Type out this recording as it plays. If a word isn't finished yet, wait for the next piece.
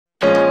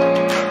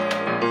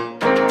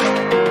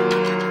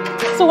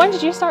So when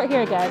did you start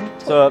here again?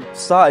 So I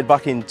started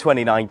back in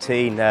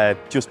 2019,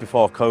 just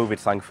before COVID,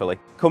 thankfully.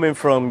 Coming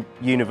from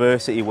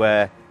university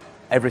where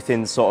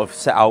everything's sort of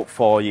set out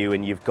for you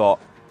and you've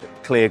got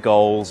clear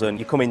goals, and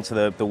you come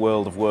into the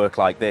world of work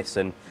like this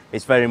and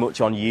it's very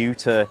much on you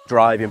to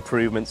drive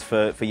improvements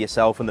for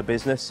yourself and the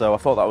business. So I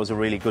thought that was a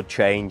really good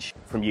change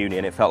from uni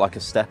and it felt like a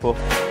step up.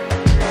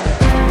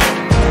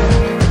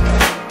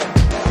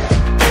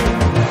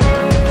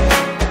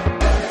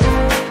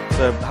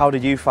 So how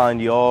did you find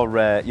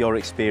your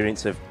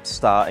experience of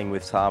starting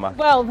with Tarmac?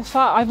 Well,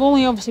 I've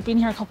only obviously been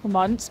here a couple of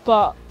months,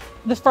 but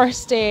the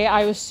first day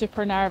I was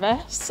super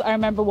nervous. I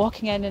remember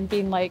walking in and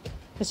being like,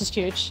 this is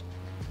huge.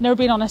 Never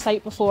been on a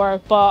site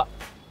before, but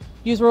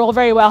you were all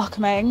very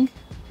welcoming,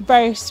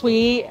 very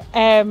sweet,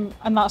 and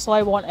that's all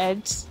I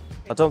wanted.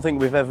 I don't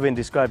think we've ever been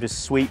described as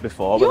sweet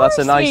before, but You're that's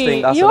a nice sweet.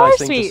 thing. That's you a nice are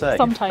thing sweet to say.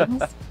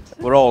 sometimes.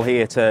 We're all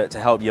here to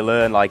help you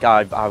learn. Like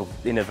I'm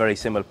in a very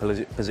similar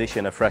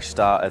position, a fresh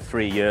starter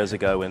 3 years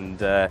ago,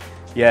 and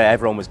yeah,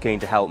 everyone was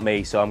keen to help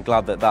me. So I'm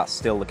glad that that's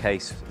still the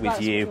case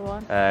with you,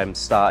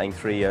 starting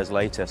 3 years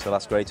later. So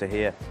that's great to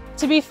hear.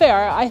 To be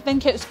fair, I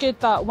think it's good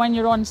that when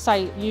you're on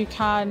site, you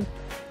can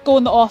go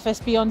in the office,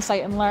 be on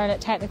site and learn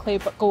it technically,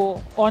 but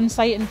go on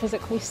site and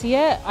physically see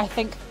it. I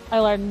think I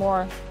learn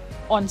more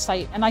on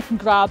site, and I can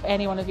grab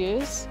any one of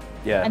yous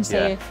and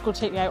say, go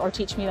take me out or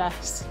teach me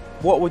this.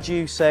 What would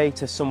you say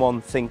to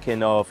someone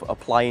thinking of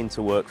applying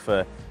to work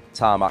for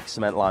Tarmac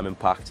Cement Lime and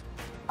Pact?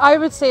 I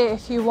would say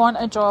if you want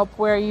a job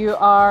where you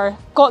are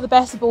got the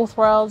best of both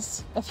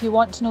worlds, if you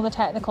want to know the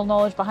technical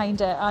knowledge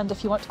behind it, and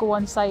if you want to go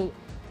on site,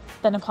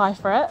 then apply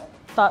for it.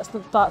 That's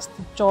the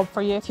job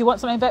for you. If you want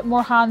something a bit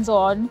more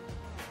hands-on,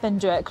 then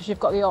do it, because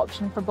you've got the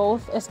option for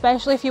both.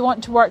 Especially if you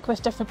want to work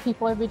with different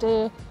people every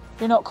day.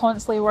 You're not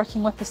constantly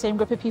working with the same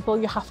group of people,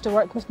 you have to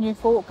work with new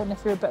folk, and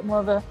if you're a bit more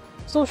of a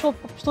social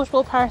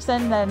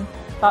person, then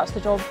that's the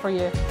job for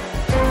you.